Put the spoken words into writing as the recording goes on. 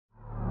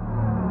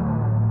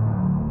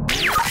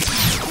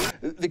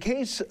The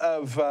case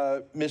of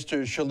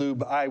Mr.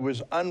 Shaloub, I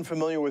was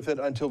unfamiliar with it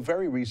until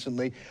very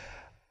recently,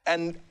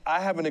 and I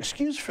have an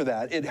excuse for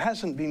that. It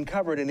hasn't been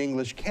covered in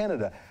English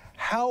Canada.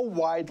 How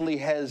widely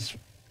has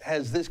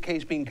this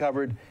case been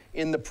covered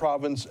in the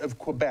province of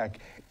Quebec?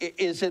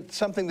 Is it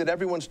something that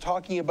everyone's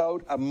talking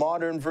about, a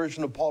modern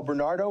version of Paul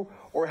Bernardo,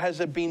 or has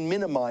it been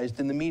minimized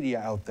in the media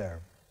out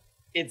there?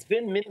 It's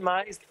been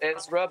minimized,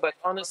 Ezra, but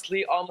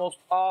honestly, almost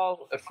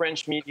all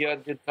French media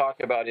did talk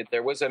about it.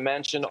 There was a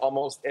mention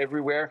almost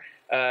everywhere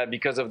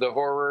because of the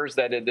horrors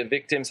that the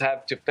victims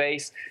have to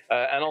face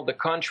and all the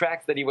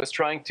contracts that he was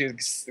trying to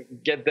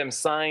get them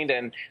signed,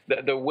 and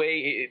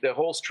the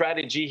whole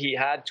strategy he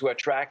had to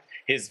attract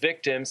his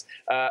victims.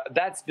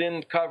 That's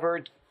been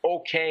covered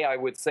okay, I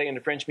would say, in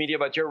the French media,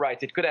 but you're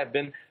right. It could have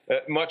been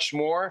much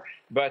more.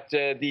 But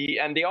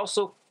and they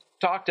also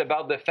talked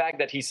about the fact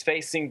that he's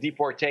facing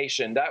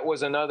deportation. That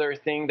was another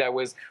thing that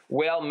was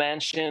well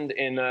mentioned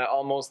in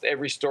almost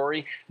every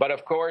story. But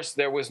of course,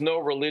 there was no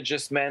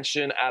religious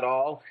mention at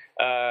all.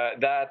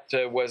 That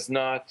was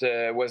not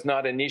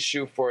an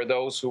issue for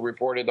those who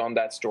reported on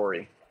that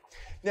story.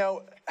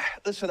 Now,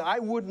 listen, I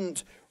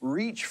wouldn't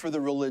reach for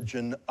the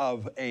religion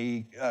of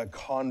a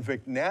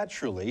convict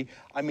naturally.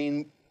 I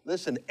mean,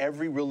 listen,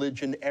 every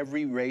religion,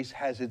 every race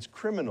has its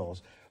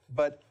criminals.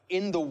 But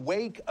in the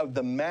wake of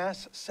the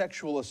mass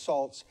sexual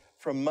assaults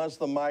from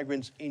Muslim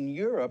migrants in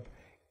Europe,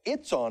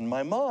 it's on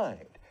my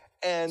mind.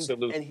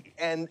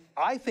 And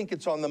I think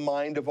it's on the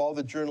mind of all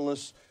the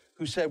journalists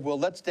who said, well,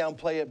 let's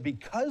downplay it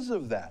because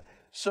of that.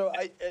 So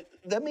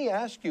let me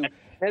ask you.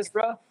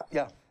 Ezra?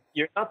 Yeah.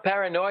 You're not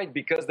paranoid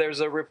because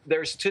there's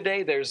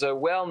a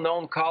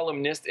well-known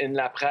columnist in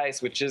La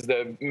Presse, which is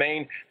the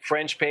main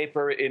French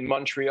paper in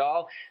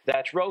Montreal,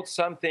 that wrote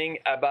something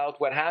about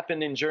what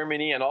happened in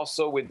Germany and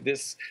also with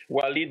this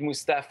Walid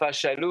Mustafa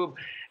Shaloub.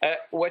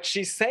 What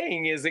she's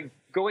saying is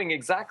going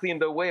exactly in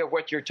the way of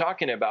what you're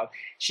talking about.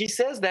 She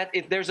says that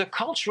there's a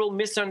cultural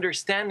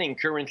misunderstanding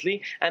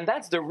currently, and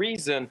that's the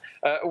reason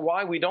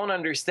why we don't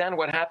understand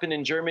what happened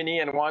in Germany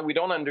and why we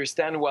don't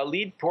understand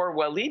poor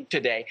Walid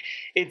today.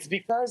 It's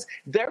because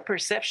their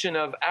perception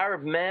of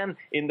Arab men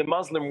in the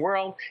Muslim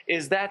world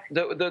is that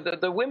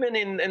the women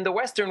in the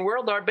Western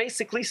world are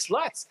basically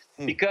sluts.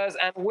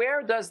 And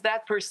where does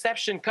that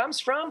perception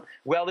comes from?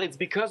 Well, it's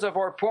because of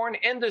our porn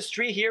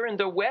industry here in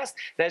the West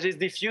that is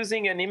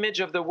diffusing an image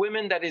of the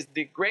women that is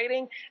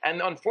degrading, and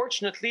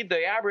unfortunately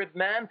the Arab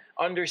man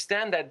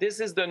understand that this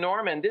is the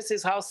norm and this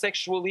is how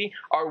sexually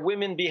our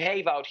women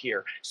behave out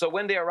here. So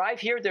when they arrive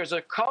here, there's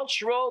a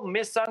cultural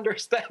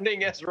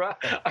misunderstanding, Ezra.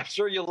 I'm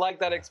sure you'll like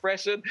that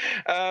expression.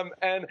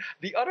 And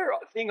the other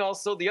thing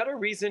also, the other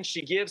reason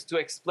she gives to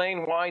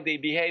explain why they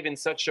behave in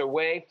such a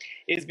way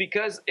is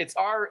because it's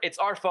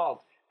our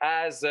fault.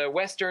 As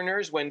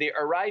Westerners, when they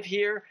arrive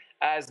here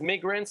as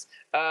migrants,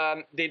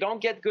 they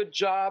don't get good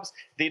jobs,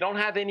 they don't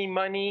have any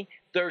money,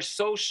 they're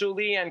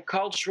socially and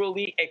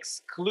culturally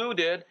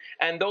excluded,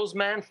 and those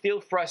men feel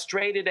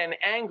frustrated and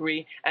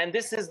angry, and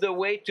this is the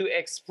way to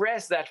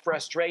express that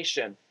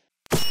frustration.